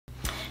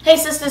Hey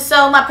sisters,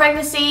 so my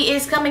pregnancy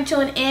is coming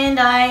to an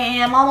end. I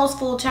am almost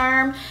full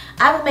term.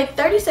 I will make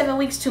 37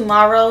 weeks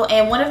tomorrow,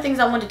 and one of the things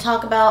I wanted to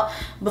talk about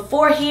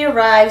before he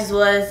arrives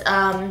was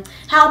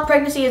how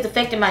pregnancy has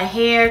affected my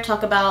hair,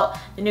 talk about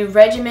the new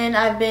regimen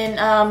I've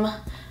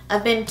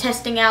been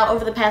testing out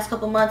over the past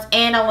couple months,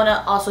 and I want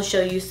to also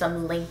show you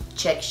some length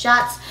check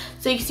shots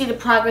so you can see the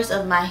progress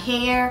of my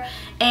hair.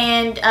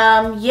 And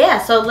yeah,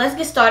 so let's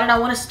get started. I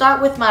want to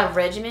start with my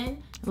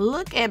regimen.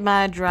 Look at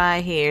my dry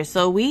hair.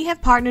 So we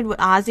have partnered with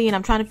Aussie, and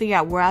I'm trying to figure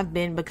out where I've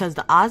been because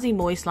the Aussie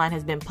Moist line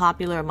has been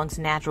popular amongst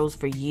naturals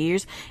for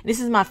years.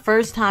 This is my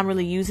first time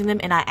really using them,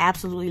 and I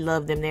absolutely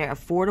love them. They're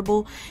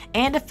affordable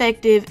and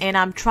effective, and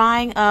I'm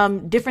trying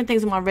different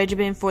things in my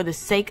regimen for the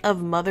sake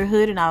of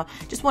motherhood, and I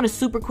just want a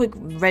super quick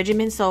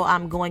regimen, so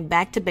I'm going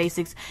back to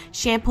basics,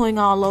 shampooing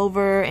all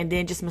over, and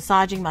then just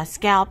massaging my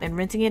scalp and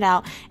rinsing it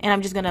out, and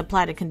I'm just going to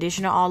apply the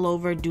conditioner all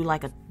over, do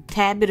like a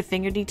tad bit of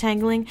finger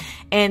detangling.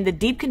 And the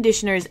deep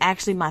conditioner is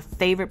actually my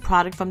favorite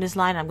product from this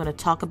line. I'm going to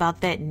talk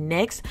about that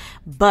next,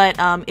 but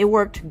it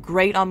worked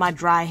great on my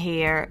dry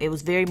hair. It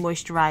was very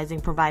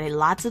moisturizing, provided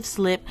lots of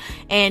slip.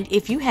 And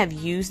if you have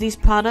used these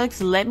products,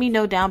 let me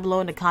know down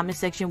below in the comment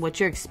section what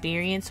your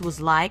experience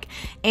was like.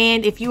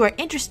 And if you are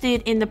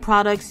interested in the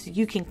products,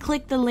 you can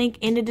click the link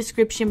in the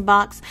description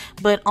box,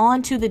 but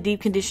on to the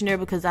deep conditioner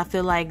because I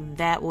feel like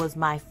that was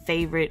my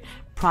favorite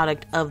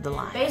product of the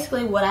line.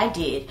 Basically what I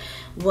did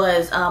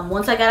was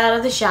once I got out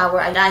of the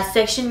shower, I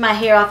sectioned my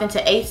hair off into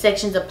 8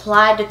 sections,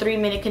 applied the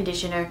 3-minute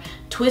conditioner,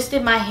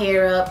 twisted my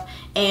hair up,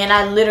 and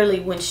I literally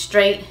went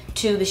straight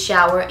to the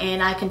shower,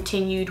 and I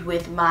continued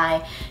with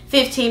my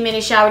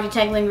 15-minute shower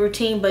detangling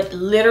routine. But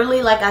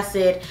literally, like I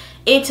said,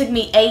 it took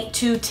me 8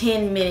 to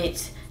 10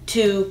 minutes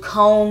to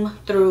comb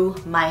through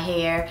my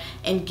hair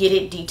and get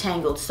it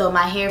detangled. So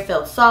my hair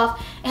felt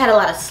soft. It had a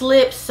lot of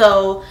slip.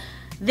 So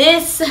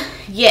this,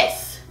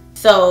 yes.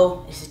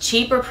 So it's a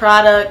cheaper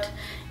product.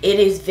 It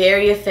is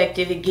very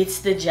effective. It gets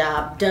the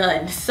job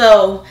done.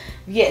 So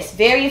yes,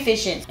 very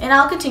efficient. And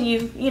I'll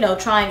continue,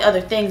 trying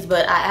other things,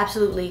 but I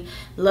absolutely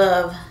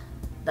love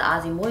the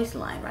Aussie Moist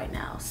line right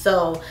now.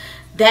 So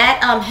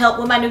that helped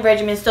with my new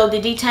regimen. So the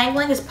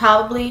detangling is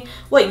probably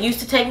what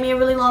used to take me a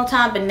really long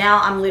time, but now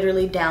I'm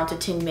literally down to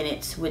 10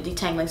 minutes with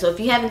detangling. So if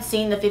you haven't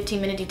seen the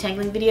 15-minute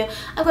detangling video,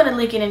 I'm going to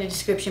link it in the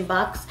description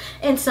box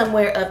and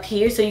somewhere up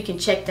here so you can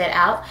check that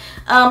out.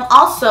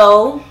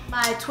 Also,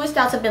 my twist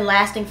outs have been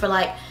lasting for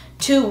like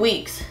 2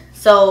 weeks.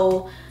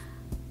 So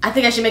I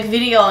think I should make a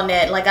video on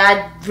that. Like,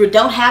 I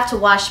don't have to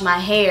wash my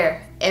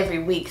hair every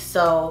week,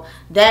 so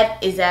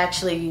that is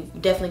actually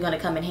definitely going to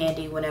come in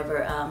handy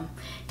whenever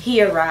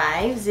he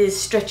arrives, is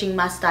stretching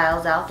my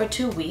styles out for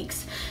 2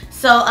 weeks.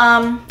 So and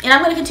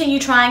I'm going to continue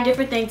trying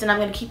different things, and I'm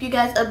going to keep you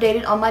guys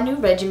updated on my new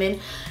regimen.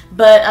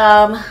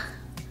 But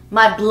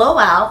my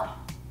blowout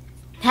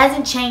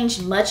hasn't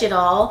changed much at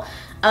all.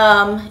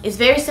 It's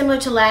very similar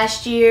to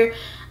last year.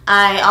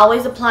 I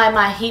always apply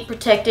my heat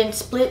protectant,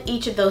 split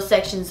each of those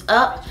sections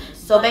up.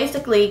 So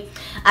basically,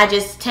 I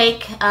just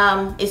take,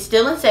 it's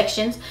still in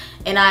sections,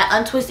 and I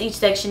untwist each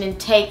section and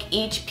take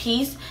each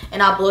piece,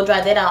 and I'll blow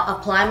dry that. I'll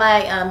apply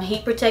my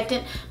heat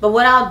protectant. But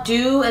what I'll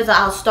do is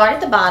I'll start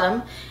at the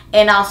bottom,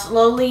 and I'll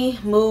slowly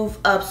move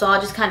up. So I'll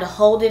just kind of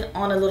hold it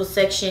on a little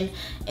section,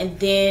 and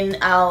then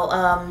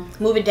I'll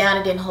move it down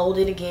and then hold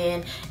it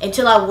again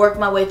until I work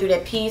my way through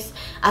that piece.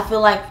 I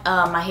feel like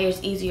my hair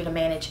is easier to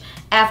manage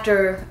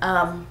after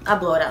I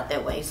blow it out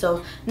that way.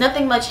 So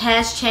nothing much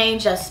has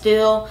changed. I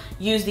still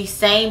use the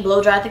same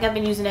blow dry. I think I've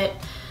been using it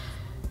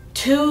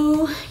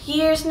 2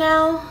 years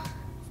now.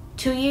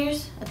 2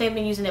 years? I think I've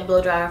been using that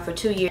blow dryer for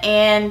 2 years.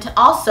 And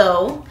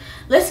also,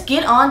 let's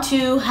get on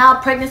to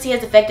how pregnancy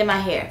has affected my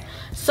hair.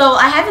 So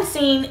I haven't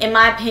seen, in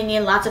my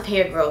opinion, lots of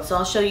hair growth. So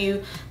I'll show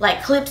you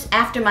like clips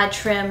after my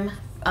trim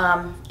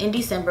in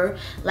December.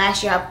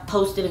 Last year I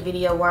posted a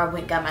video where I went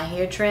and got my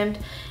hair trimmed.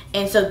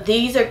 And so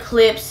these are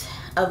clips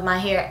of my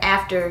hair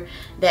after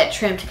that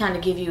trim to kind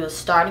of give you a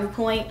starting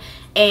point.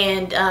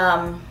 And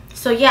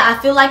so yeah, I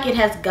feel like it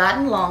has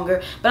gotten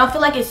longer, but I don't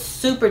feel like it's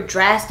super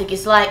drastic.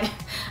 It's like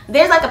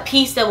there's like a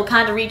piece that will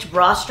kind of reach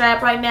bra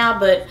strap right now,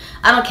 but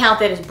I don't count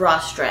that as bra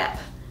strap,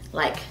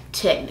 like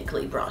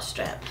technically bra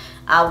strap.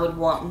 I would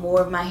want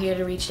more of my hair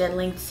to reach that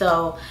length.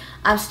 So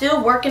I'm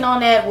still working on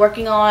that,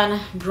 working on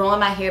growing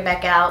my hair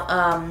back out.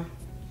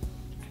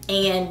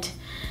 And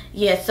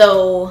yeah,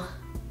 so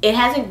it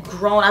hasn't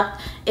grown up.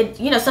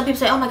 Some people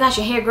say, oh my gosh,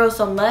 your hair grows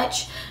so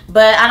much,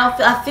 but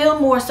I feel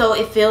more so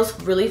it feels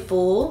really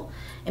full.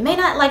 It may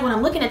not, like when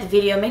I'm looking at the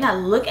video, it may not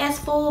look as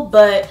full,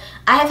 but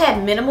I have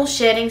had minimal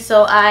shedding,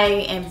 so I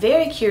am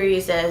very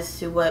curious as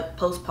to what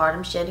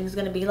postpartum shedding is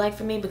going to be like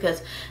for me,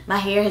 because my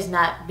hair has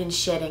not been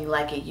shedding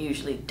like it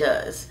usually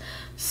does.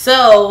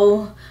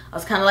 So I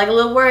was kind of like a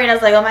little worried. I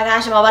was like, oh my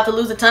gosh, am I about to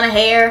lose a ton of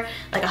hair?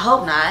 Like, I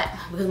hope not,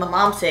 because my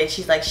mom said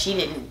she's like, she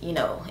didn't,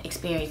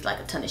 experience like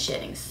a ton of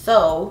shedding.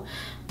 So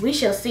we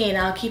shall see, and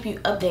I'll keep you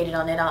updated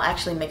on that. I'll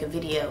actually make a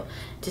video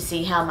to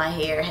see how my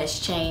hair has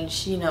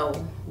changed,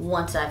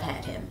 once I've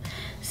had him.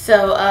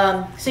 So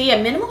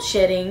yeah, minimal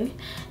shedding.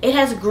 It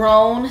has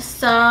grown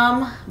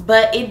some,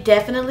 but it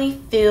definitely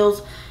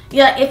feels,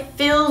 yeah, it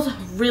feels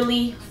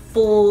really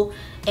full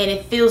and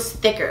it feels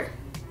thicker.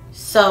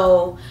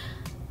 So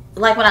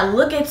like when I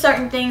look at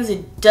certain things,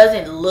 it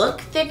doesn't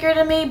look thicker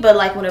to me, but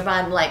like whenever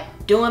I'm like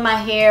doing my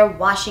hair,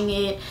 washing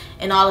it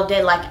and all of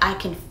that, like I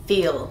can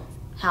feel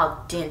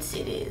how dense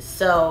it is.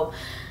 So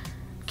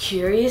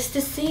curious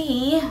to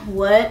see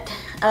what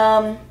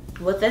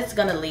that's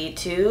gonna lead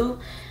to.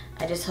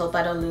 I just hope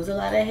I don't lose a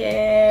lot of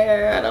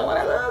hair. I don't want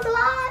to lose a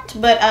lot.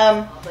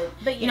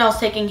 But you know, I was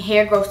taking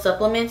hair growth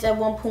supplements at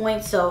one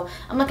point, so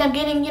I'm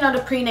getting, you know,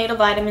 the prenatal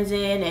vitamins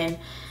in,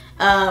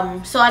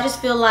 and so I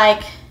just feel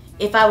like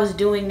if I was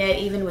doing that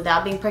even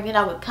without being pregnant,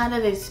 I would kind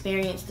of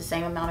experience the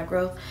same amount of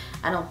growth.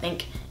 I don't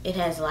think it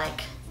has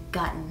like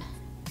gotten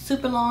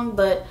super long,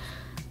 but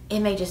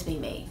it may just be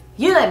me.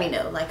 You let me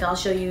know. Like I'll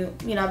show you,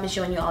 you know, I've been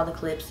showing you all the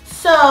clips.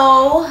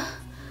 So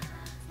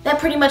that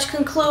pretty much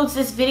concludes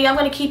this video. I'm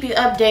going to keep you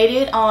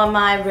updated on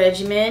my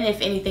regimen. If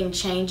anything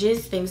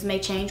changes, things may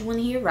change when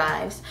he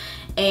arrives.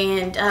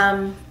 And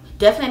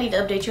definitely I need to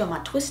update you on my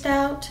twist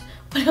out.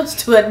 What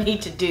else do I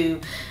need to do?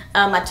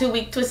 My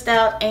 2-week twist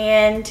out.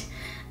 And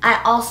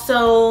I'm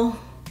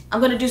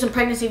going to do some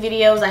pregnancy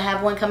videos. I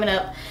have one coming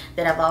up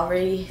that I've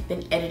already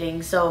been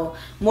editing. So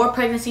more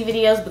pregnancy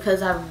videos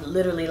because I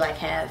literally like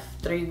have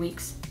 3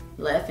 weeks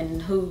left.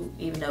 And who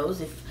even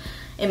knows if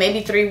it may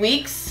be 3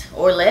 weeks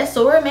or less,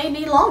 or it may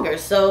be longer.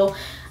 So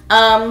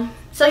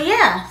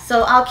yeah,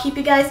 so I'll keep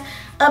you guys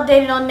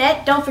updated on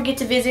that. Don't forget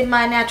to visit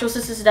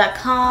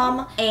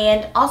mynaturalsistas.com,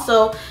 and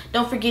also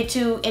don't forget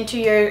to enter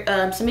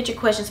your submit your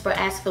questions for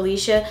Ask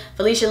Felicia.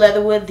 Felicia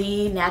Leatherwood,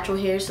 the natural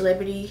hair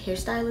celebrity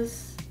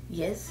hairstylist.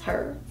 Yes,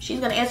 her.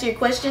 She's going to answer your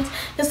questions,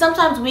 because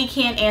sometimes we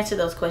can't answer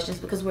those questions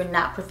because we're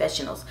not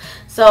professionals.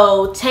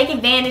 So take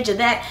advantage of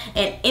that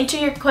and enter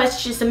your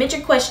questions, submit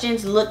your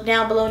questions. Look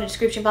down below in the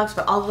description box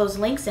for all of those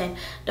links, and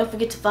don't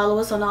forget to follow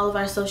us on all of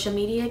our social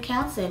media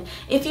accounts. And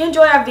if you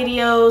enjoy our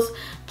videos,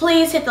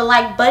 please hit the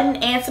like button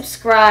and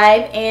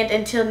subscribe. And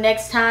until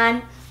next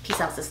time,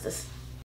 peace out, sisters.